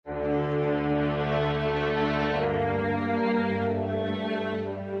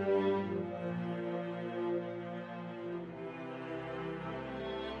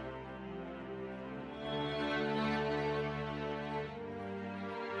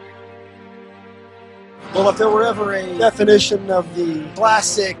Well, if there were ever a definition of the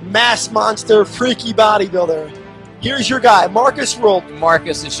classic mass monster, freaky bodybuilder, here's your guy, Markus Rühl.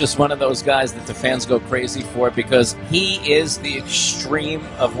 Markus is just one of those guys that the fans go crazy for because he is the extreme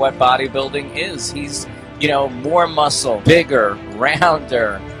of what bodybuilding is. He's, you know, more muscle, bigger,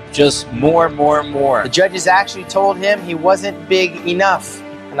 rounder, just more. The judges actually told him he wasn't big enough.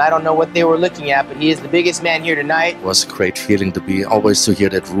 And I don't know what they were looking at, but he is the biggest man here tonight. It was a great feeling to always hear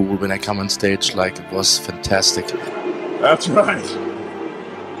that Rühl when I come on stage. Like, it was fantastic. That's right.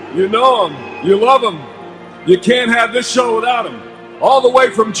 You know him. You love him. You can't have this show without him. All the way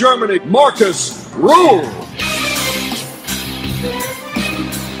from Germany, Markus Rühl.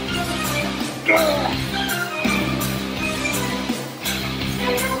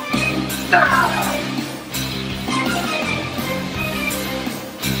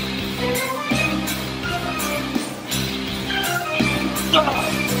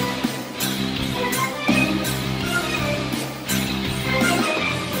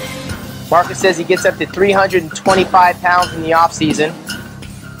 Markus says he gets up to 325 pounds in the off-season.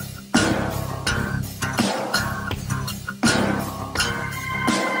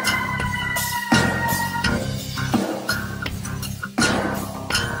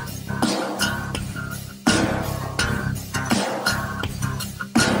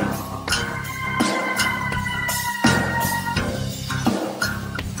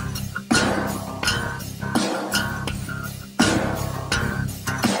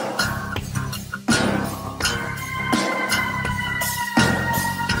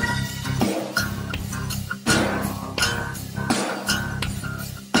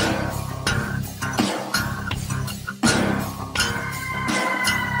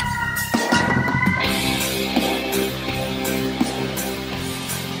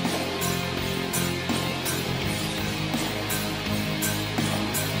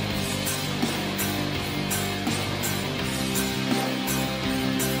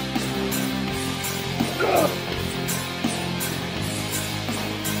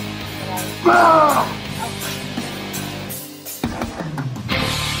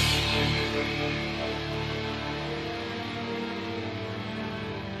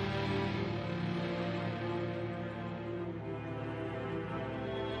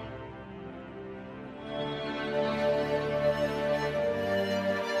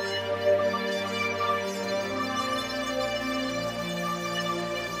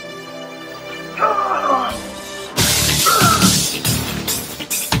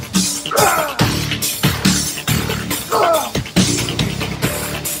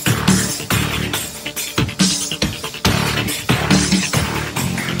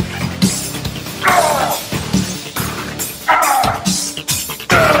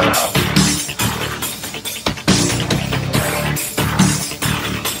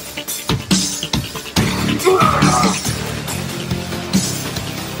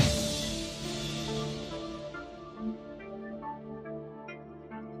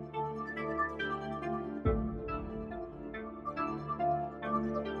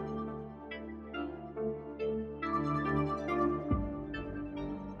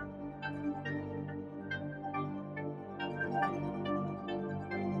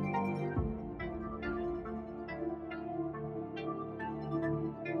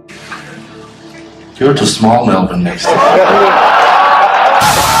 You're too small, Melvin, next time.